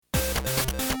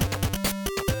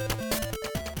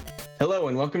Hello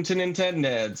and welcome to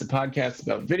Nintendads, a podcast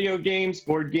about video games,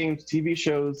 board games, TV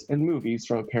shows, and movies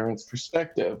from a parent's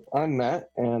perspective. I'm Matt,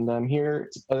 and I'm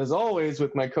here, as always,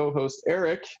 with my co-host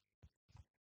Eric.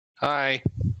 Hi.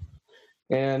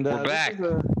 And we're back.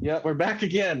 We're back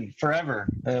again, forever.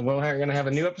 We're going to have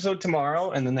a new episode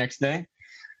tomorrow and the next day.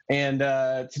 And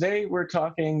today we're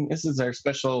talking, this is our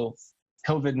special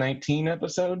COVID-19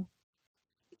 episode.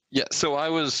 Yeah, so I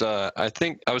was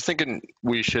thinking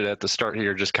we should at the start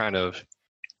here just kind of,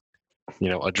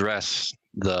 address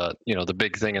the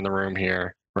big thing in the room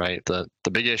here, right? The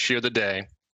big issue of the day.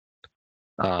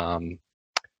 I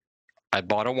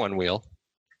bought a one wheel,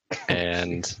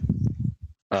 and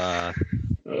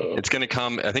it's going to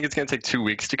come. I think it's going to take 2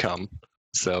 weeks to come,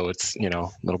 so it's a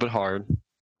little bit hard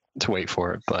to wait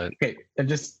for it. But okay, and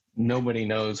just nobody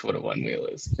knows what a one wheel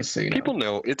is. Just so you know. People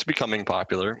know it's becoming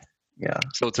popular. Yeah.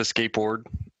 So it's a skateboard,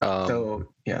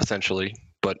 essentially,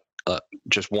 but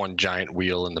just one giant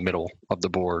wheel in the middle of the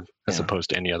board as opposed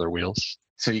to any other wheels.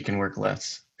 So you can work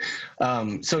less.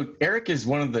 So Eric is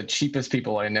one of the cheapest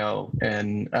people I know,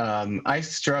 and I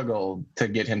struggle to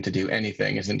get him to do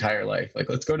anything his entire life. Like,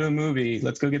 let's go to a movie,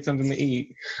 let's go get something to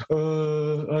eat. I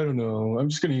don't know. I'm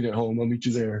just gonna eat at home. I'll meet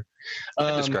you there.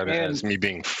 I describe it as me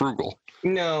being frugal.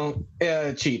 No,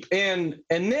 cheap. And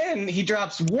then he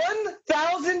drops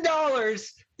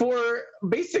 $1,000 for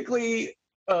basically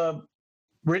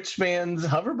rich man's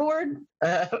hoverboard.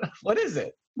 What is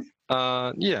it?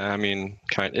 Yeah, I mean,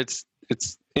 it's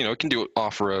it can do it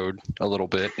off-road a little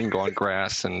bit and go on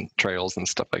grass and trails and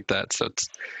stuff like that. So it's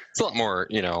a lot more,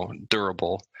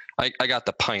 durable. I got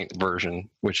the pint version,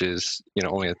 which is,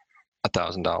 only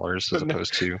 $1,000 as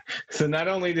opposed to. So not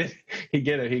only did he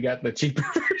get it, he got the cheaper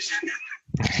version.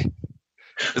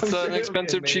 It's an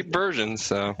expensive, cheap version,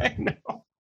 so. I know.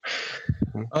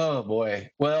 Oh, boy.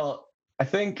 Well, I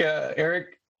think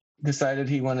Eric decided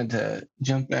he wanted to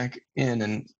jump back in,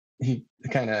 and he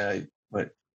kind of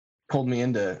pulled me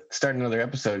into starting another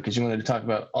episode because you wanted to talk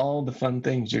about all the fun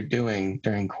things you're doing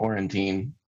during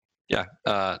quarantine. Yeah,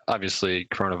 obviously,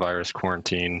 coronavirus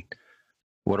quarantine.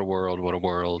 What a world, what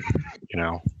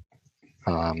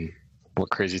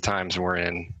crazy times we're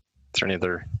in. Is there any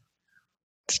other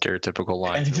stereotypical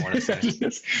lines you want to say?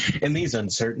 In these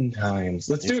uncertain times.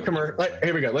 Let's do a commercial.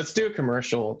 Here we go. Let's do a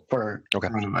commercial for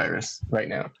coronavirus right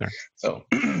now. Sure. So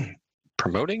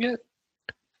promoting it?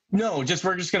 No, we're just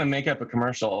going to make up a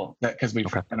commercial because I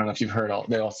don't know if you've heard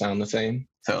they all sound the same.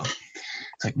 So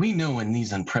it's like, we know in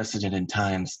these unprecedented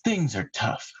times, things are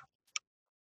tough.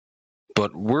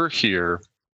 But we're here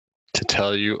to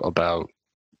tell you about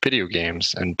video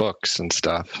games and books and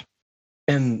stuff.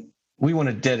 And we want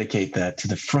to dedicate that to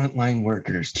the frontline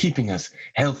workers, keeping us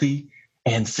healthy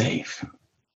and safe.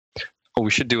 Oh,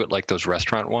 we should do it like those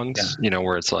restaurant ones,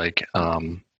 where it's like,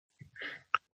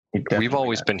 we've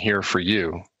always been here for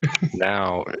you.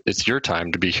 Now it's your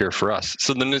time to be here for us.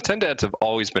 So the Nintendads have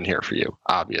always been here for you,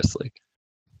 obviously.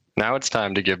 Now it's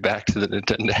time to give back to the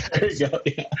Nintendads. There you go,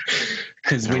 yeah.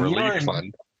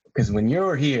 Because when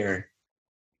you're here,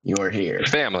 you're here. Your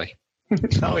family.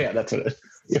 Oh, yeah, that's what it is.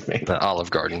 The Olive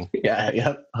Garden. Yeah,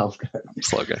 yep. Olive Garden.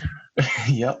 Slogan.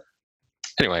 Yep.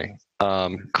 Anyway,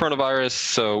 coronavirus.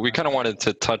 So we kind of wanted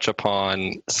to touch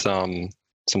upon some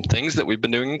things that we've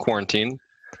been doing in quarantine,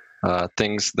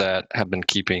 things that have been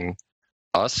keeping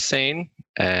us sane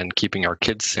and keeping our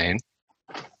kids sane.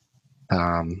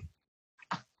 Why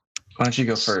don't you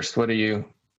go first? Do you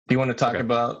want to talk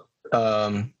about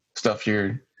stuff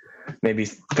maybe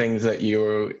things that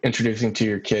you're introducing to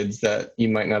your kids that you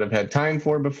might not have had time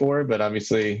for before, but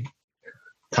obviously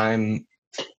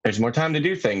there's more time to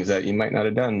do things that you might not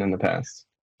have done in the past?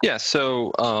 Yeah,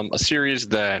 so a series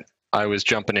that I was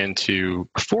jumping into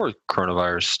before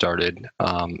coronavirus started,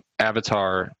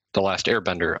 Avatar: The Last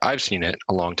Airbender. I've seen it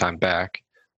a long time back,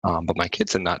 but my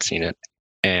kids had not seen it,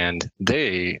 and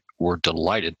they were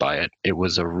delighted by it. It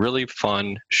was a really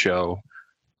fun show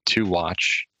to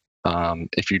watch.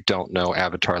 If you don't know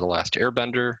Avatar: The Last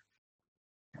Airbender,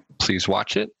 please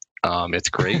watch it. It's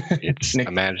great. It's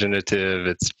imaginative.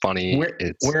 It's funny.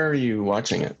 Where are you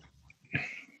watching it?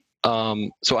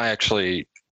 So I actually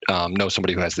know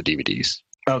somebody who has the DVDs.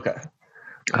 Okay.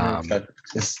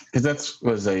 Because that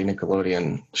was a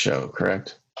Nickelodeon show,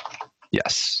 correct?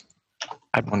 Yes.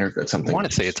 I wonder if that's something. I want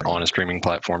to say it's on a streaming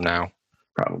platform now.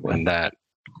 Probably. And that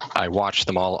I watched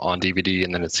them all on DVD,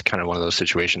 and then it's kind of one of those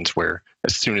situations where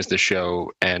as soon as the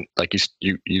show and like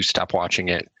you stop watching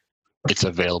it, it's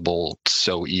available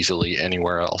so easily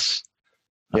anywhere else.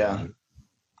 Yeah.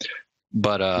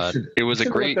 But it was a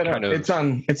great kind of. It's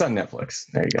on Netflix.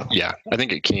 There you go. Yeah, I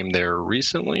think it came there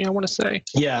recently. I want to say.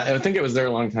 Yeah, I think it was there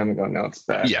a long time ago. Now it's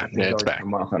back. Yeah, it's back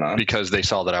off and on. because they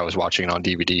saw that I was watching it on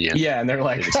DVD. And they're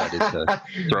like, they decided to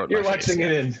throw it. You're watching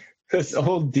it in this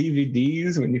old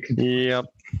DVDs when you can. Yep.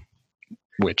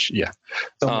 Which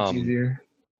so much easier.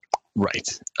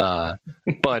 Right.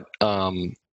 But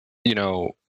you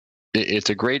know, it's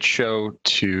a great show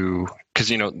because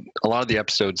you know a lot of the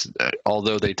episodes,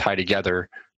 although they tie together,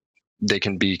 they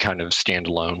can be kind of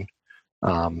standalone,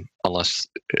 unless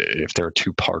if they're a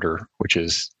two-parter, which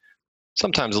is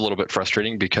sometimes a little bit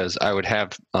frustrating because I would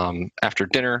have after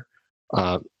dinner,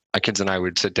 my kids and I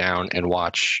would sit down and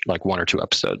watch like one or two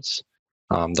episodes.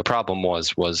 The problem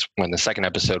was when the second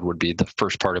episode would be the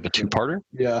first part of a two-parter.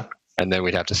 Yeah. And then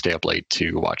we'd have to stay up late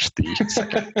to watch the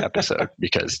second episode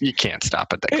because you can't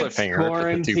stop at the cliffhanger.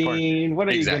 Quarantine. What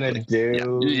are you gonna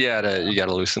do? Yeah. You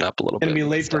gotta loosen up a little bit. Gonna be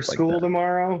late for school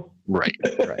tomorrow. Right.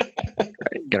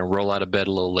 Gonna roll out of bed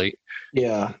a little late.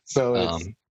 Yeah. So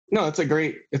it's a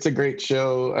great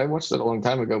show. I watched it a long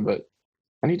time ago, but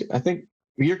I think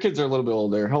your kids are a little bit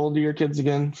older. How old are your kids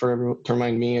again? To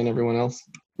remind me and everyone else.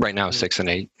 Right now, 6 and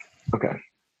 8. Okay.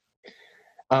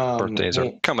 Birthdays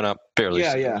are coming up fairly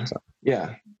soon.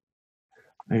 Yeah.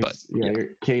 But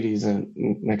Katie's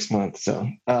next month, so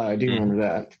I do remember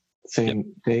that.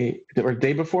 Same day or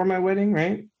day before my wedding,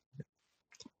 right?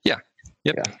 Yeah.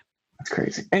 Yep. Yeah. That's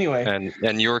crazy. Anyway.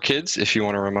 And your kids, if you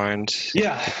want to remind.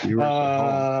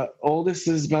 Yeah. Oldest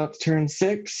is about to turn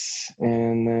 6,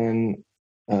 and then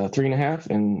 3.5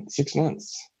 in 6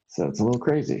 months. So it's a little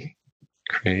crazy.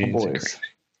 Crazy. Boys.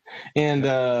 And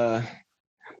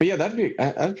but yeah,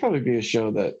 that'd probably be a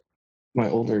show that my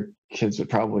older kids would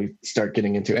probably start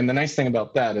getting into. And the nice thing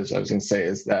about that is, I was going to say,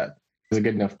 is that there's a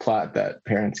good enough plot that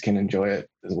parents can enjoy it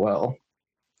as well.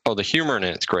 Oh, the humor in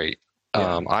it's great.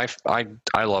 Yeah.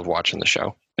 I love watching the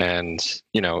show, and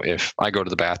you know, if I go to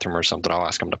the bathroom or something, I'll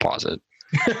ask them to pause it,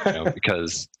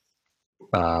 because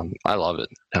I love it.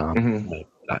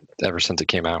 Ever since it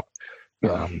came out.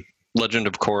 Yeah. Legend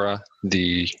of Korra,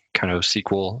 the kind of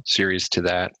sequel series to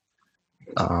that,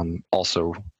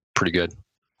 also pretty good.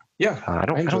 Yeah, I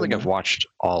don't think I've watched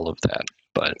all of that,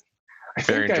 but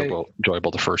very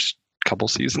enjoyable the first couple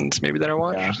seasons maybe that I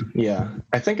watched. Yeah.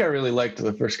 I think I really liked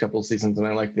the first couple seasons, and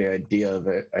I liked the idea of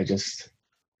it.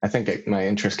 I think my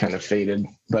interest kind of faded,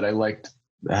 but I liked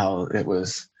how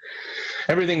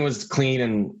everything was clean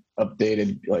and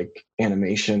updated, like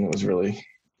animation. It was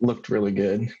looked really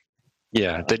good.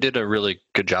 Yeah, they did a really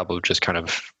good job of just kind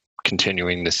of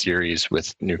continuing the series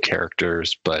with new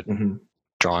characters, but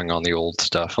drawing on the old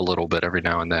stuff a little bit every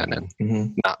now and then,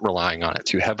 and not relying on it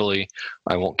too heavily.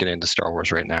 I won't get into Star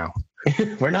Wars right now.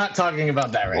 We're not talking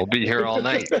about that right now. We'll be here all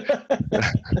night.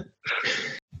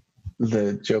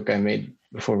 The joke I made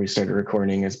before we started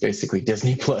recording is basically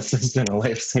Disney Plus has been a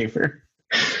lifesaver.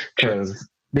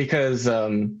 Because I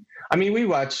mean, we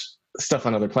watch stuff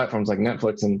on other platforms like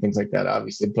Netflix and things like that,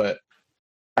 obviously, but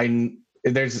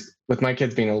with my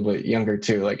kids being a little bit younger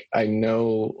too, like I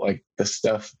know like the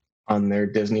stuff on their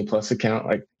Disney Plus account,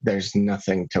 like there's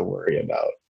nothing to worry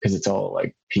about because it's all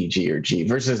like PG or G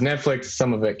versus Netflix.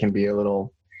 Some of it can be a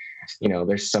little,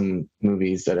 there's some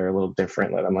movies that are a little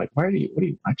different that I'm like, what are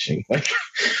you watching? Like,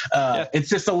 It's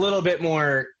just a little bit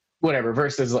more whatever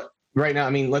versus like right now. I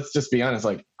mean, let's just be honest.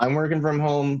 Like I'm working from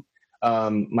home.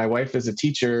 My wife is a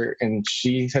teacher and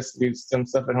she has to do some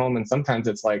stuff at home. And sometimes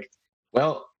it's like,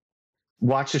 well,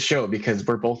 watch a show because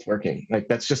we're both working. Like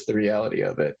that's just the reality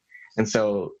of it. And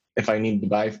so if I need to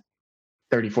buy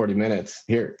 30, 40 minutes,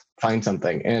 here, find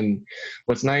something. And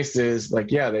what's nice is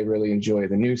like, yeah, they really enjoy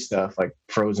the new stuff like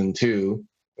Frozen 2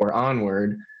 or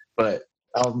Onward, but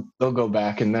they'll go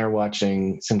back and they're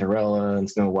watching Cinderella and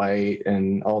Snow White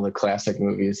and all the classic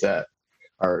movies that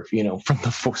are, from the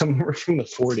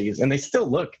 40s, and they still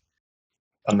look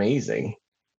amazing.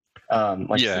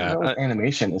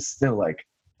 Animation is still like,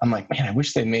 I'm like, man, I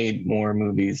wish they made more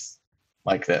movies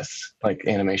like this, like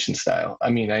animation style. I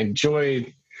mean, I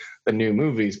enjoy the new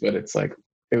movies, but it's like,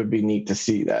 it would be neat to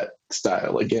see that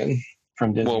style again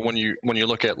from Disney. Well, when you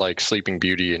look at like Sleeping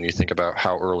Beauty and you think about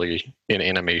how early in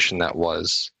animation that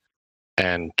was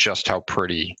and just how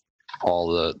pretty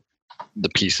all the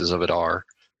pieces of it are.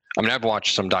 I mean, I've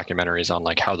watched some documentaries on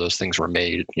like how those things were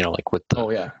made, like with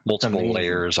the multiple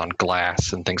layers on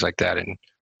glass and things like that. And,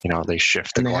 they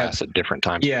shift the glass at different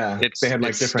times. Yeah. They had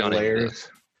like different layers.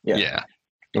 Yeah.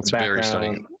 It's very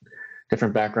stunning.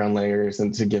 Different background layers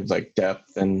and to give like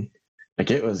depth and like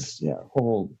it was,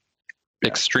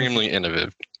 extremely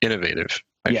innovative,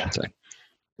 I should say.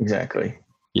 Exactly.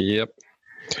 Yep.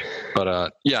 But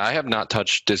I have not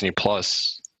touched Disney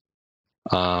Plus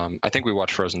I think we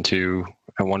watched Frozen 2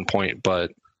 at one point,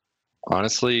 but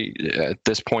honestly, at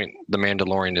this point, The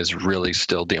Mandalorian is really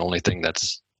still the only thing that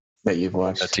you've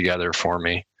watched together for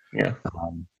me. Yeah.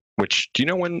 Which, do you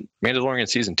know when Mandalorian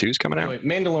season 2 is coming out?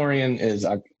 Mandalorian is,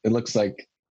 it looks like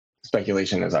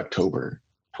speculation is October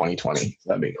 2020.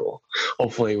 That'd be cool.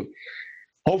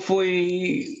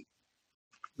 Hopefully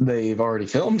they've already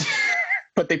filmed,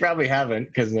 but they probably haven't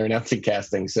because they're announcing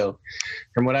casting. So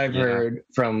from what I've heard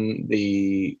from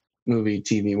the movie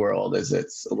TV world is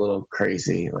it's a little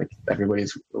crazy. Like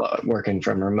everybody's working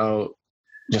from remote,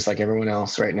 just like everyone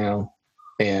else right now.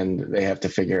 And they have to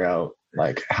figure out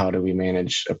like, how do we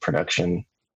manage a production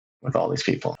with all these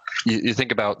people? You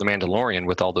think about The Mandalorian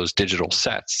with all those digital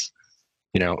sets,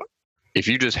 if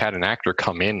you just had an actor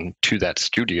come in to that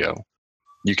studio,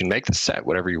 you can make the set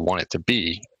whatever you want it to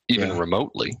be, even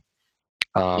remotely.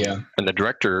 And the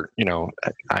director,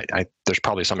 there's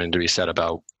probably something to be said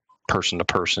about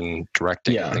person-to-person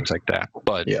directing and things like that.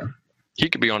 But he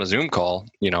could be on a Zoom call,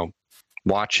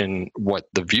 watching what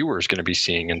the viewer is going to be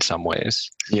seeing in some ways.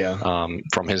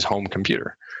 From his home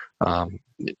computer.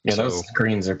 Those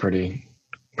screens are pretty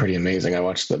amazing. I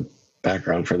watched the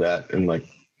background for that and like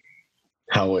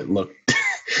how it looked,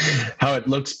 how it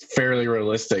looks fairly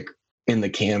realistic in the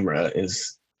camera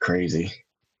is crazy.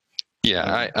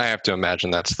 Yeah, I have to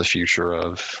imagine that's the future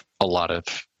of a lot of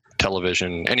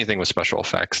television, anything with special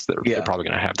effects. They're probably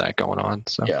going to have that going on.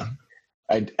 So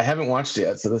I haven't watched it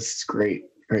yet, so this is great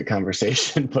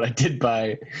conversation. But I did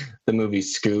buy the movie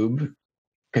Scoob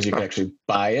because you can actually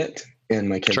buy it, and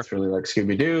my kids really like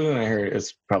Scooby Doo, and I heard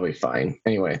it's probably fine.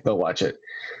 Anyway, they'll watch it,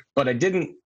 but I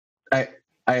didn't. I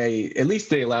at least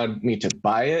they allowed me to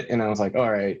buy it, and I was like,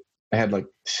 all right. I had like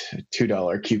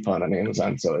 $2 coupon on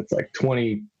Amazon, so it's like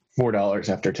 $24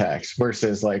 after tax.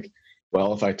 Versus like,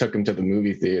 well, if I took them to the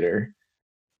movie theater,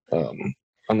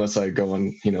 unless I go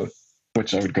on,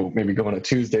 which I would maybe go on a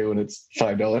Tuesday when it's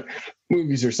 $5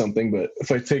 movies or something. But if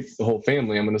I take the whole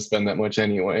family, I'm going to spend that much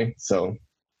anyway. So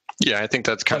yeah, I think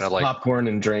that's kind of like popcorn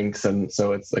and drinks, and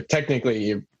so it's like technically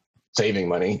you're saving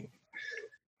money.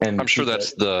 And I'm sure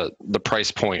that's the price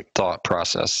point thought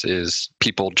process is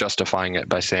people justifying it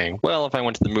by saying, well, if I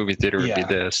went to the movie theater, it'd be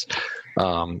this.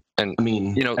 And I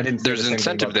mean, there's an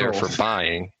incentive there for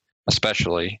buying,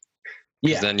 especially.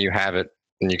 Then you have it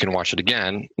and you can watch it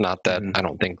again. Not that I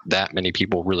don't think that many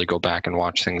people really go back and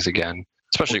watch things again,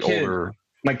 especially older.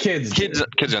 My kids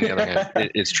on the other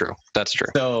hand, it's true. That's true.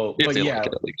 So, if they like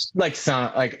it at least. Like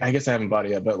I guess I haven't bought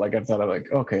it yet, but like I thought of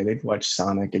like, okay, they'd watch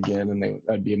Sonic again, and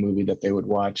that'd be a movie that they would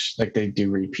watch. Like they do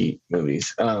repeat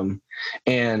movies. But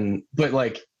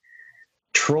like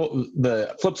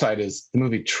the flip side is the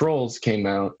movie Trolls came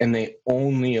out, and they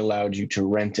only allowed you to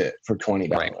rent it for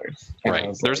 $20.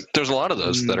 Right. There's a lot of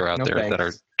those that are out there that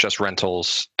are just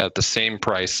rentals at the same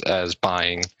price as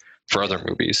buying for other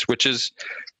movies, which is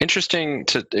interesting.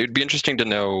 It would be interesting to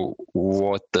know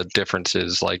what the difference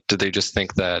is. Like, do they just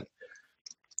think that,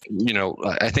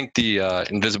 I think the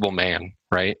Invisible Man,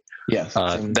 right? Yes.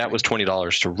 That was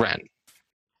 $20 to rent.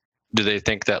 Do they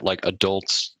think that like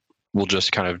adults will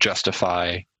just kind of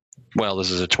justify, well,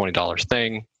 this is a $20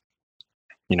 thing?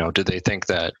 Do they think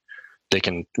that they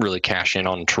can really cash in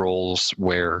on Trolls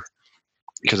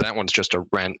because that one's just a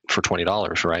rent for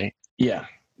 $20, right? Yeah.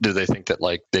 Do they think that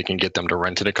like they can get them to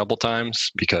rent it a couple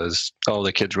times because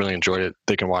the kids really enjoyed it,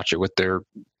 they can watch it with their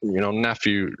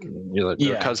nephew,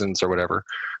 their cousins or whatever,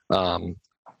 and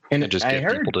just get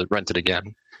people to rent it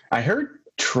again? I heard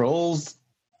Trolls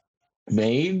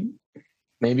made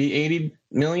maybe 80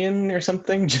 million or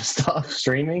something just off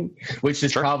streaming, which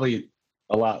is probably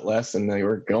a lot less than they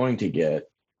were going to get.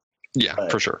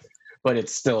 For sure, but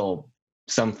it's still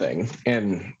something,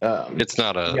 and it's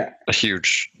not a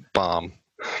huge bomb.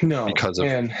 No, because of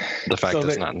the fact that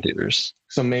it's not in theaters.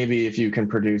 So maybe if you can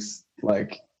produce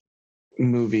like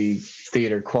movie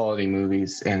theater quality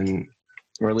movies and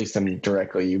release them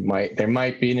directly, there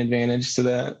might be an advantage to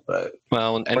that. But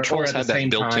and Trolls had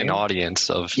that built-in audience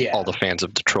of all the fans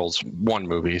of the Trolls 1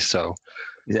 movie, so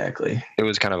exactly, it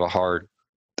was kind of a hard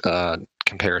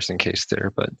comparison case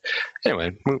there. But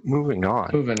anyway, moving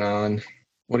on.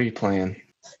 What are you playing?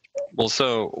 Well,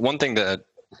 so one thing that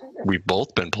we've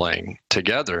both been playing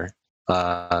together,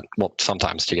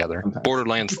 sometimes together,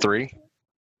 Borderlands 3.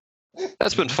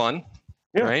 That's been fun,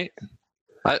 right?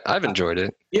 I've enjoyed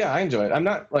it. Yeah, I enjoy it. I'm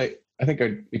not like, I think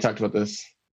we talked about this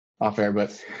off air,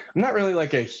 but I'm not really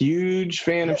like a huge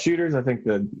fan of shooters. I think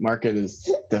the market is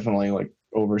definitely like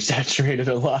oversaturated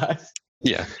a lot.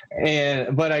 Yeah.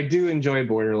 But I do enjoy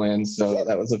Borderlands, so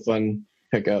that was a fun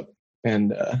pickup.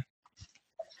 And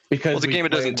because the game,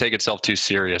 it doesn't take itself too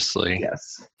seriously.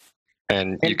 Yes.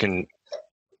 And you can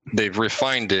they've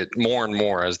refined it more and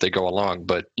more as they go along,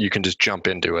 but you can just jump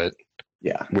into it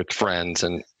with friends,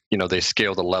 and they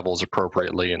scale the levels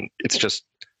appropriately, and it's just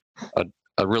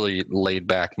a really laid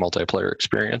back multiplayer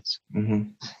experience. Mm-hmm.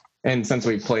 And since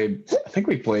I think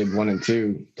we played 1 and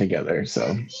 2 together,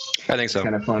 so I think so. It's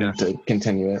kind of fun to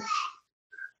continue it.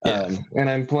 Yeah.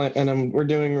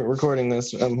 We're recording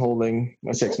this. I'm holding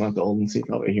my 6-month-old, and so you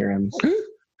probably hear him.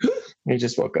 He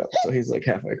just woke up, so he's like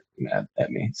halfway mad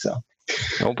at me. So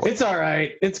it's all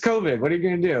right. It's COVID. What are you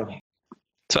gonna do?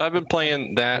 So I've been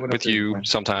playing that with you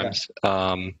sometimes.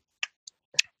 Yeah.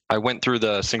 I went through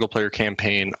the single player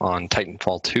campaign on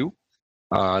Titanfall 2.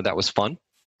 That was fun.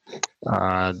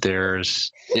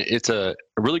 It's a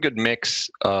really good mix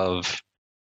of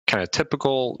kind of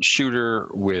typical shooter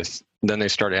with, then they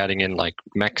start adding in like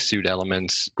mech suit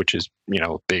elements, which is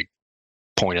a big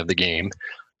point of the game.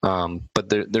 But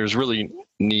there's really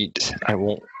neat, I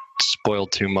won't spoil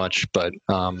too much, but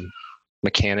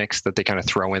mechanics that they kind of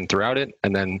throw in throughout it,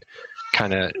 and then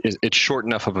kind of it's short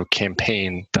enough of a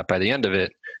campaign that by the end of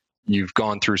it you've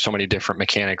gone through so many different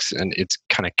mechanics, and it's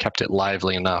kind of kept it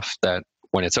lively enough that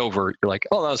when it's over you're like,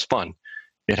 oh, that was fun.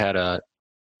 It had a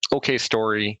okay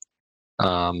story,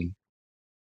 and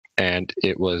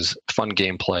it was fun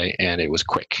gameplay, and it was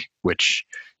quick, which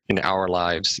in our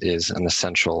lives is an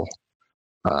essential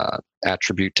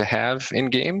attribute to have in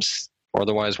games.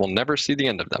 Otherwise we'll never see the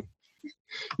end of them.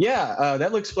 Yeah,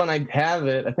 that looks fun. I have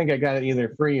it. I think I got it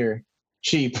either free or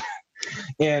cheap.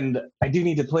 And I do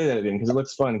need to play that again because it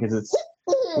looks fun, because it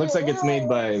looks like it's made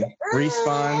by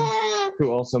Respawn,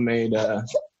 who also made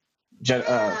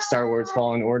Star Wars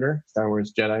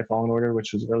Jedi Fallen Order,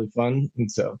 which was really fun.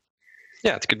 And so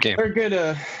yeah, it's a good game.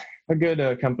 They're a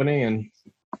good company, and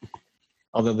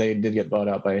although they did get bought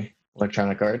out by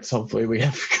Electronic Arts, hopefully we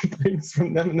have good things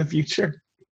from them in the future.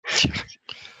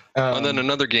 And then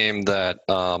another game that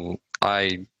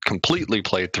I completely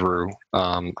played through,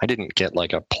 I didn't get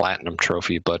like a platinum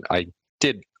trophy, but I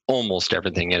did almost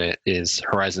everything in it, is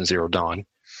Horizon Zero Dawn,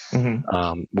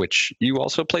 which you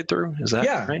also played through. Is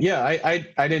that right? Yeah.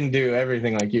 I didn't do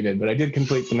everything like you did, but I did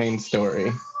complete the main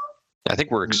story. I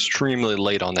think we're extremely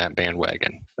late on that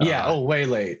bandwagon. Yeah, way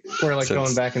late. We're like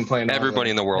going back and playing. Everybody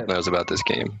in the world knows about this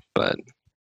game, but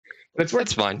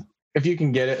it's fine. If you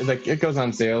can get it, like it goes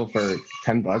on sale for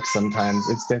 $10 sometimes.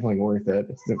 It's definitely worth it.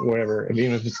 It's whatever,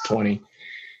 even if it's 20.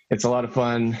 It's a lot of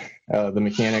fun. The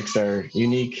mechanics are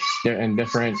unique and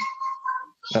different,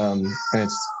 and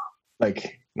it's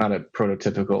like not a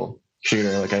prototypical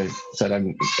shooter. Like I said,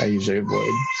 I usually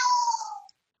avoid.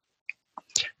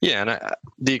 Yeah, and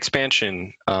the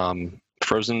expansion,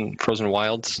 Frozen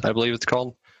Wilds, I believe it's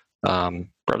called,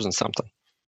 Frozen something.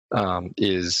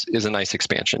 Is a nice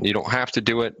expansion. You don't have to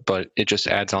do it, but it just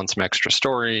adds on some extra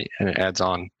story, and it adds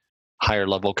on higher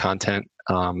level content.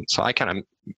 So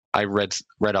I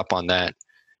read up on that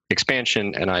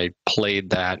expansion, and I played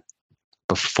that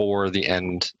before the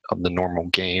end of the normal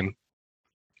game,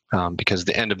 because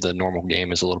the end of the normal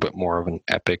game is a little bit more of an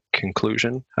epic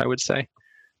conclusion, I would say.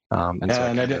 I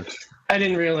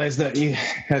didn't realize that you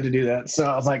had to do that, so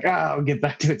I was like, I'll get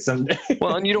back to it someday.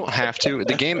 Well, and you don't have to.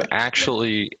 The game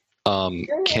actually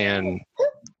can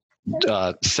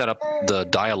set up the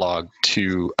dialogue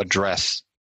to address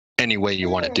any way you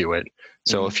want to do it.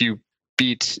 So if you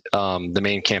beat the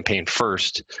main campaign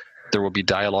first, there will be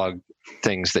dialogue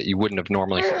things that you wouldn't have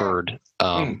normally heard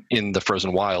in the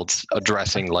Frozen Wilds,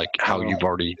 addressing like how you've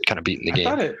already kind of beaten the game.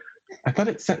 I thought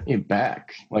it sent you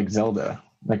back like Zelda,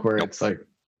 like where It's like,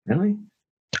 really?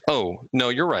 Oh no,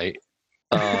 you're right.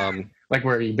 Like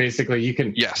where you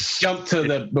can jump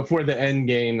to before the end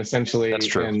game essentially. That's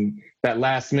true. And that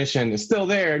last mission is still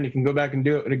there, and you can go back and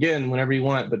do it again whenever you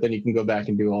want, but then you can go back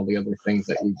and do all the other things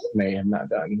that you may have not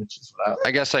done, which is what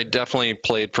I guess I definitely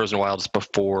played Frozen Wilds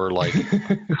before, like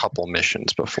a couple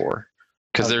missions before,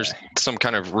 because there's some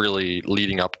kind of really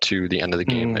leading up to the end of the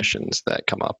game missions that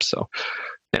come up. So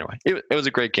anyway, it was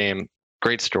a great game,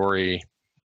 great story,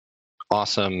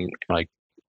 awesome like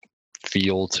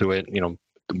feel to it,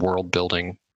 world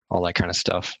building, all that kind of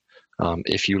stuff.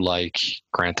 If you like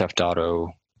Grand Theft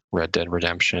Auto, Red Dead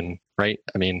Redemption, right?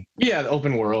 I mean, the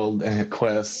open world and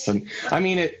quests, and I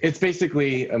mean it's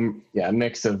basically a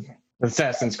mix of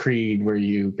Assassin's Creed, where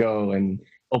you go and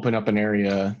open up an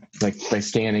area like by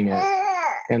scanning it,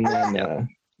 and then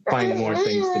find more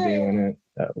things to do in it.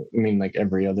 I mean, like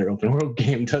every other open world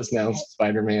game does now.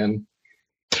 Spider-Man.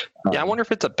 I wonder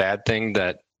if it's a bad thing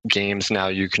that games now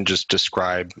you can just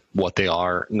describe what they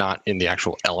are, not in the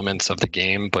actual elements of the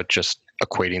game, but just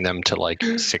equating them to like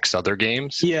 6 other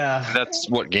games. Yeah, That's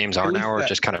what games are now, or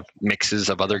just kind of mixes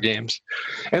of other games.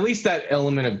 At least that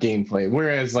element of gameplay.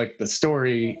 Whereas like the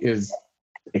story is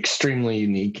extremely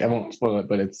unique. I won't spoil it,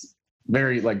 but it's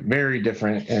very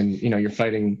different. And you're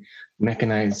fighting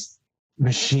mechanized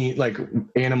machine, like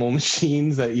animal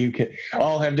machines that you can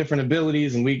all have different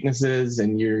abilities and weaknesses,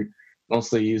 and you're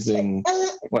mostly using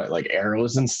like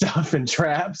arrows and stuff and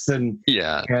traps and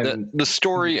the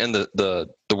story and the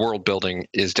world building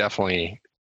is definitely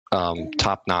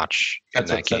top notch in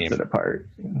that game. Sets it apart.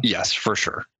 Yes, for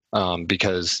sure.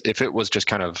 Because if it was just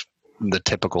kind of the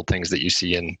typical things that you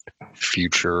see in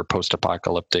future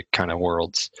post-apocalyptic kind of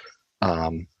worlds,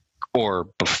 or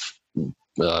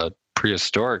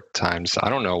prehistoric times, I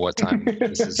don't know what time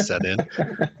this is set in.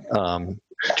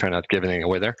 Try not to give anything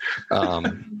away there.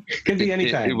 Could be any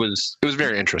time. It was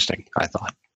very interesting, I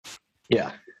thought.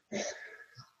 Yeah.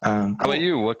 How about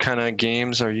you? What kind of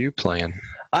games are you playing?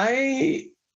 I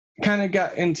kind of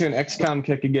got into an XCOM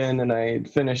kick again, and I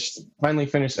finally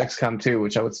finished XCOM 2,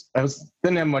 which I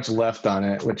didn't have much left on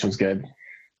it, which was good.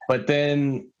 But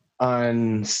then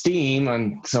on Steam,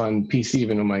 on PC,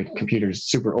 even though my computer's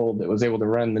super old, it was able to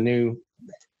run the new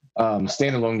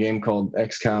standalone game called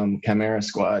XCOM Chimera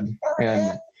Squad.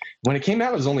 And when it came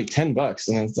out, it was only $10,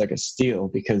 and it's like a steal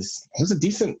because it was a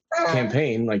decent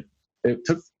campaign. Like, it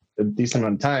took a decent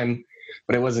amount of time,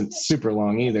 but it wasn't super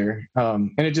long either.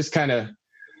 And it just kind of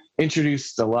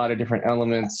introduced a lot of different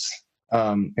elements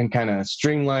and kind of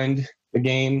streamlined the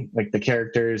game. Like, the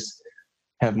characters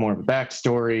have more of a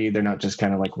backstory. They're not just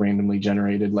kind of like randomly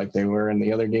generated like they were in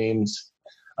the other games.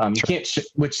 You can't,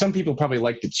 which some people probably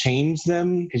like to change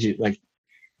them because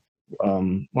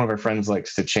one of our friends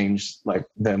likes to change like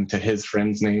them to his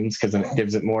friends' names because then it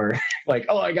gives it more like,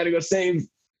 oh, I gotta go save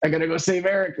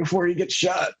Eric before he gets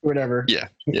shot, whatever. Yeah.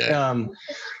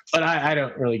 But I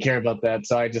don't really care about that.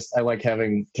 So I like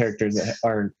having characters that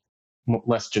are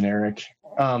less generic.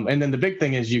 And then the big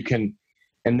thing is you can,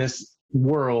 in this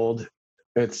world,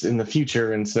 it's in the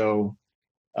future, and so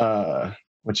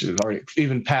which is already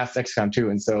even past XCOM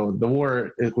 2, and so the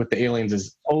war with the aliens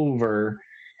is over,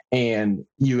 and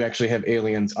you actually have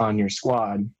aliens on your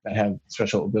squad that have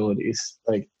special abilities.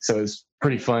 Like, so it's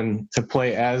pretty fun to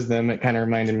play as them. It kind of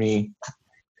reminded me,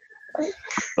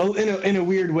 in a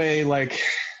weird way, like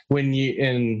when you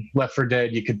in Left 4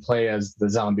 Dead you could play as the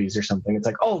zombies or something. It's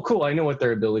like, oh, cool, I know what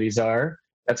their abilities are.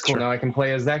 That's cool. Sure. Now I can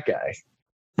play as that guy.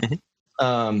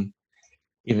 Mm-hmm.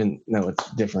 Even though it's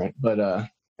different, but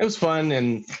it was fun,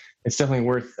 and it's definitely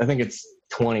worth. I think it's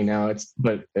 20 now.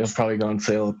 But it'll probably go on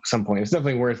sale at some point. It's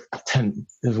definitely worth 10.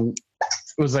 It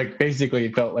was like basically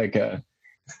it felt like a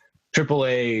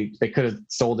AAA. They could have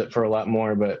sold it for a lot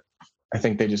more, but I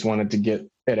think they just wanted to get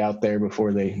it out there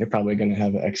before they're probably going to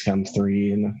have an XCOM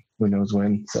 3 and who knows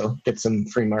when. So get some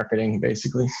free marketing,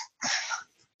 basically.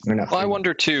 Or not. Well, I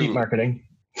wonder too. Cheap marketing.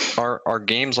 Are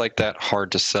games like that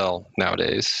hard to sell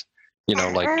nowadays?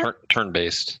 Like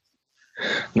turn-based.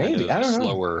 Maybe, I don't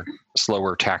know.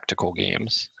 Slower tactical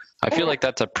games. I feel like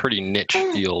that's a pretty niche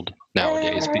field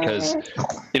nowadays because,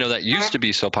 that used to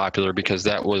be so popular because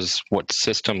that was what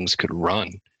systems could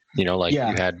run. You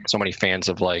had so many fans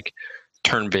of like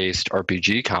turn-based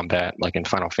RPG combat, like in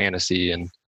Final Fantasy and,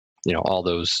 all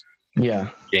those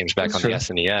games back on the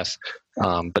SNES.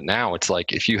 But now it's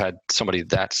like if you had somebody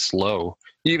that slow,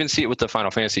 you even see it with the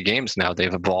Final Fantasy games now.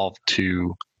 They've evolved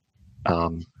to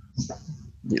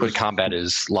the combat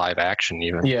is live action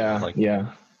even.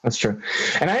 Yeah, that's true.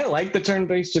 And I like the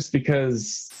turn-based just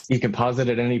because you can pause it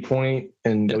at any point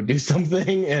and go do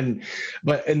something. And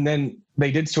then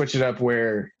they did switch it up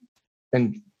where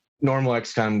in normal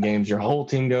XCOM games your whole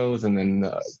team goes and then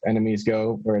the enemies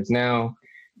go, whereas now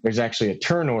there's actually a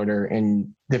turn order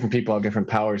and different people have different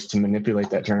powers to manipulate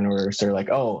that turn order. So they're like,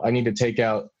 oh, I need to take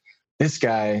out this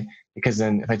guy because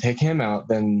then if I take him out,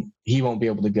 then he won't be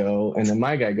able to go, and then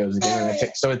my guy goes again.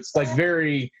 And so it's like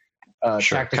very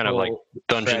tactical, kind of like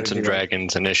Dungeons and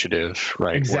Dragons initiative,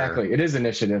 right? Exactly, it is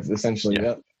initiative essentially. Yeah.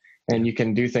 Yep. And you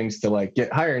can do things to like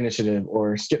get higher initiative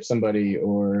or skip somebody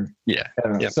or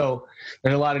So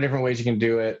there's a lot of different ways you can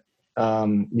do it.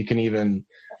 You can even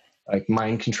like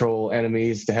mind control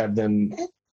enemies to have them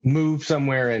move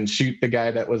somewhere and shoot the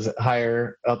guy that was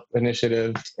higher up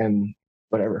initiative and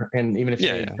whatever. And even if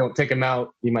you don't take them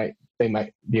out, they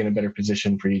might be in a better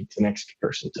position for the next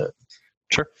person to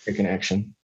take an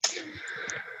action.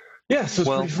 Yeah, so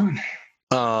it's pretty fun.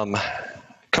 A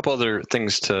couple other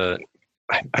things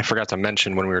I forgot to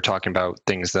mention when we were talking about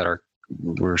things that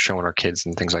we're showing our kids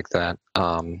and things like that.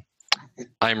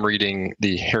 I'm reading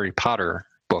the Harry Potter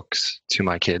books to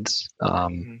my kids.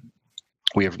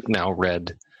 We have now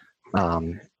read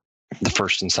the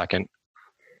first and second.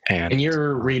 And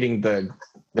you're reading the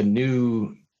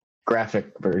new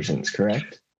graphic versions,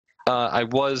 correct? I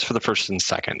was for the first and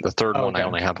second. The third one I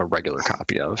only have a regular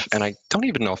copy of, and I don't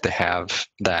even know if they have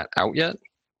that out yet,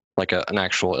 like an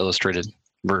actual illustrated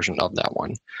version of that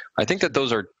one. I think that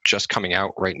those are just coming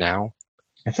out right now.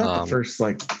 I thought the first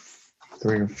like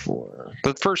 3 or 4.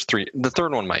 The first 3, the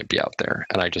third one might be out there,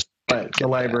 and I just. But the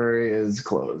library is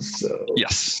closed, so.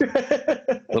 Yes,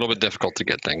 a little bit difficult to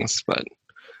get things, but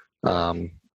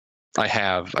I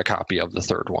have a copy of the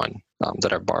third one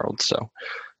that I've borrowed, so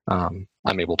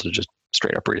I'm able to just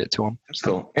straight up read it to them. That's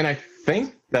cool. And I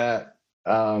think that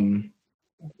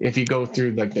if you go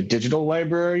through like the digital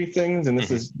library things, and this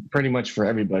is pretty much for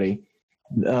everybody,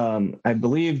 I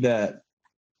believe that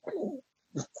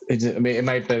it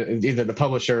might be either the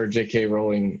publisher or J.K.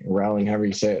 Rowling, however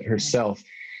you say it, herself,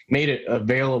 made it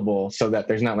available so that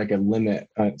there's not like a limit.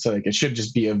 So like it should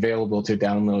just be available to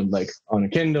download like on a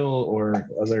Kindle or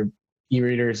other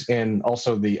e-readers, and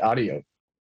also the audio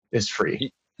is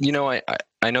free. You know,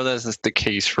 I know that's the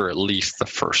case for at least the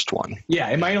first one. Yeah,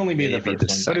 it might only be the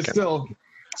first one, but it's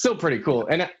still pretty cool.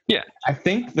 And yeah, I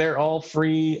think they're all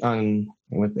free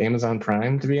with Amazon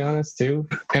Prime, to be honest, too.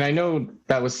 And I know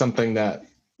that was something that,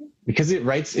 because it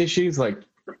writes issues, like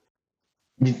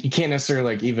you can't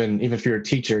necessarily like even if you're a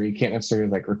teacher, you can't necessarily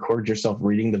like record yourself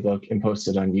reading the book and post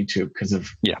it on YouTube because of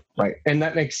right. And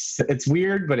that it's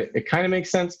weird, but it kind of makes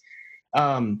sense.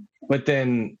 But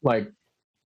then like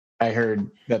I heard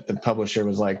that the publisher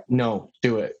was like, no,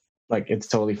 do it. Like, it's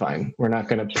totally fine. We're not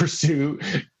going to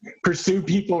pursue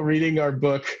people reading our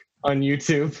book on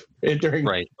YouTube during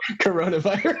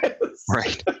coronavirus.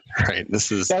 Right.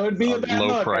 That would be a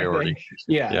low priority.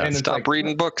 Yeah. And stop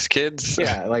reading books, kids.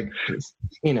 Yeah. Like,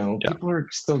 people are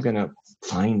still going to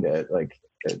find it. Like,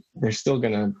 they're still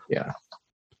going to, yeah.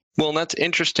 Well, and that's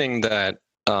interesting that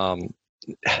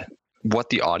what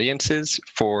the audience is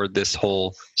for this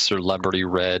whole celebrity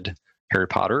read Harry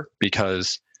Potter,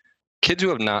 because kids who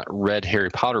have not read Harry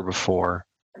Potter before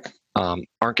aren't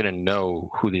going to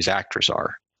know who these actors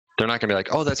are. They're not going to be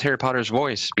like, oh, that's Harry Potter's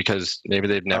voice, because maybe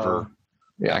they've never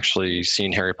actually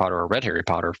seen Harry Potter or read Harry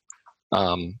Potter.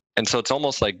 And so it's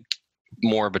almost like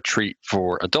more of a treat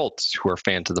for adults who are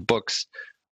fans of the books,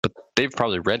 but they've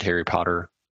probably read Harry Potter,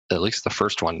 at least the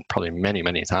first one, probably many,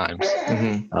 many times.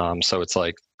 Mm-hmm. So it's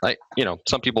like,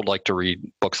 some people like to read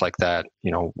books like that,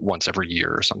 once every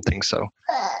year or something. So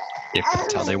if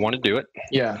that's how they want to do it.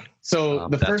 Yeah. So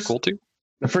that's cool too.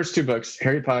 The first 2 books,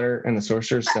 Harry Potter and the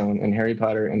Sorcerer's Stone and Harry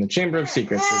Potter and the Chamber of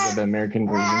Secrets, is the American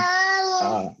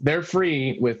version. They're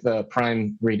free with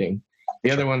Prime reading. The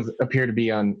other ones appear to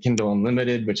be on Kindle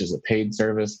Unlimited, which is a paid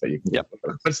service, but you can get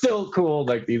them. But still cool.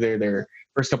 Like either their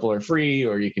first couple are free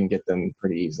or you can get them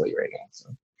pretty easily right now.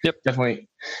 So definitely,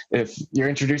 if you're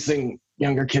introducing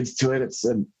younger kids to it, it's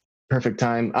a perfect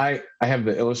time. I have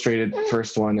the illustrated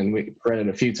first one, and we read it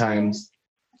a few times.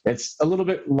 It's a little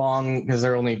bit long because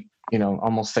they're only,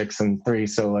 almost 6 and 3.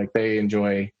 So like they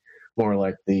enjoy more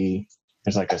like there's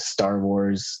like a Star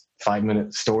Wars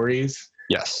 5-minute stories.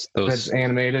 Yes. That's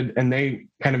animated, and they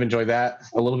kind of enjoy that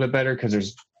a little bit better because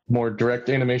there's more direct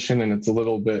animation and it's a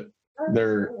little bit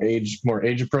more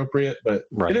age appropriate, but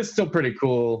it is still pretty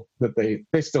cool that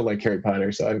they still like Harry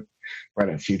Potter. So I've read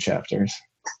a few chapters.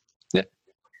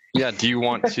 Yeah. Do you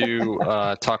want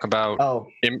to talk about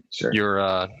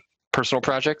your personal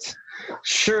project?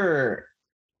 Sure.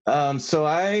 So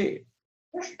I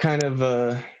kind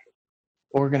of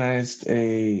organized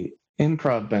a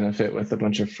improv benefit with a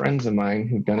bunch of friends of mine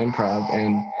who've done improv,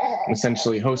 and I'm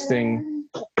essentially hosting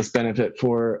this benefit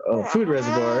for a food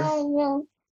reservoir.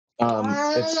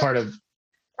 It's part of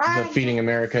the Feeding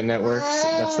America network.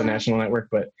 That's the national network,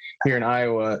 but here in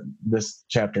Iowa, this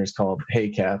chapter is called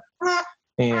HeyCap.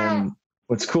 And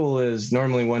what's cool is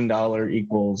normally $1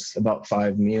 equals about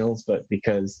 5 meals, but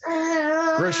because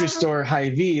grocery store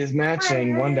Hy-Vee is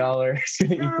matching, $1 is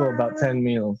going to equal about 10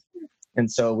 meals. And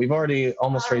so we've already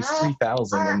almost raised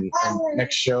 $3,000, and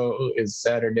next show is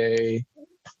Saturday,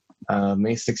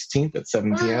 May 16th at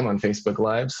 7 p.m. on Facebook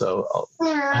Live. So I'll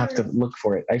have to look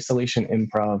for it. Isolation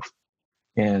Improv.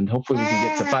 And hopefully we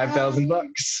can get to $5,000.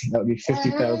 That would be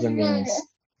 50,000 meals.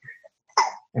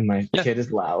 And my kid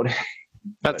is loud.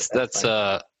 That's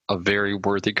a very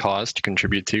worthy cause to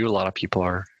contribute to. A lot of people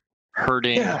are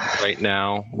hurting right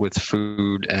now with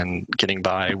food and getting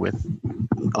by with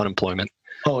unemployment.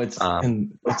 Oh, it's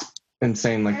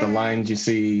insane. Like the lines you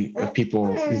see of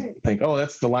people think, oh,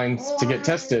 that's the lines to get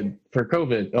tested for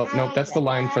COVID. Oh, nope, that's the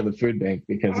line for the food bank,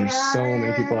 because there's so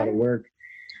many people out of work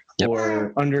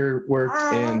or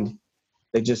underworked, and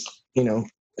they just,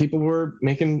 people were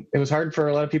making it was hard for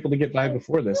a lot of people to get by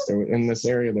before this. In this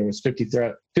area, there was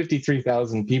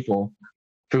 53,000 people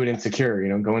food insecure,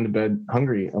 going to bed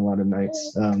hungry a lot of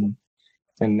nights. And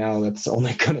now that's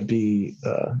only going to be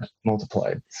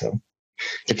multiplied. So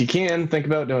if you can, think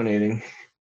about donating.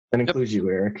 That includes you,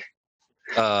 Eric.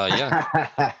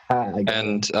 Yeah.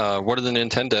 And what are the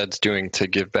Nintendads doing to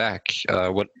give back?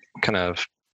 What kind of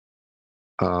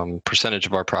percentage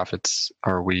of our profits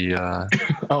are we?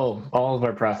 Oh, all of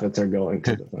our profits are going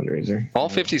to the fundraiser. All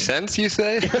 50 cents, you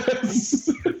say?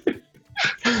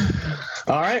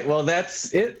 All right. Well,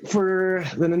 that's it for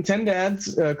the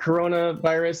Nintendads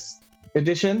coronavirus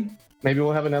edition. Maybe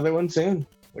we'll have another one soon.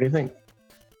 What do you think?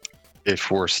 If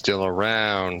we're still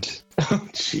around. Oh,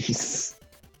 jeez.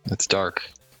 It's dark.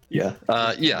 Yeah.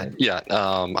 Yeah.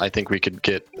 I think we could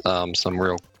get some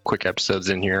real quick episodes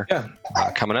in here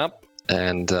coming up.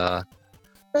 And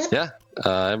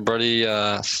everybody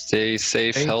stay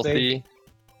safe, healthy.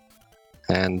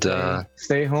 And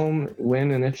stay home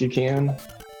when and if you can.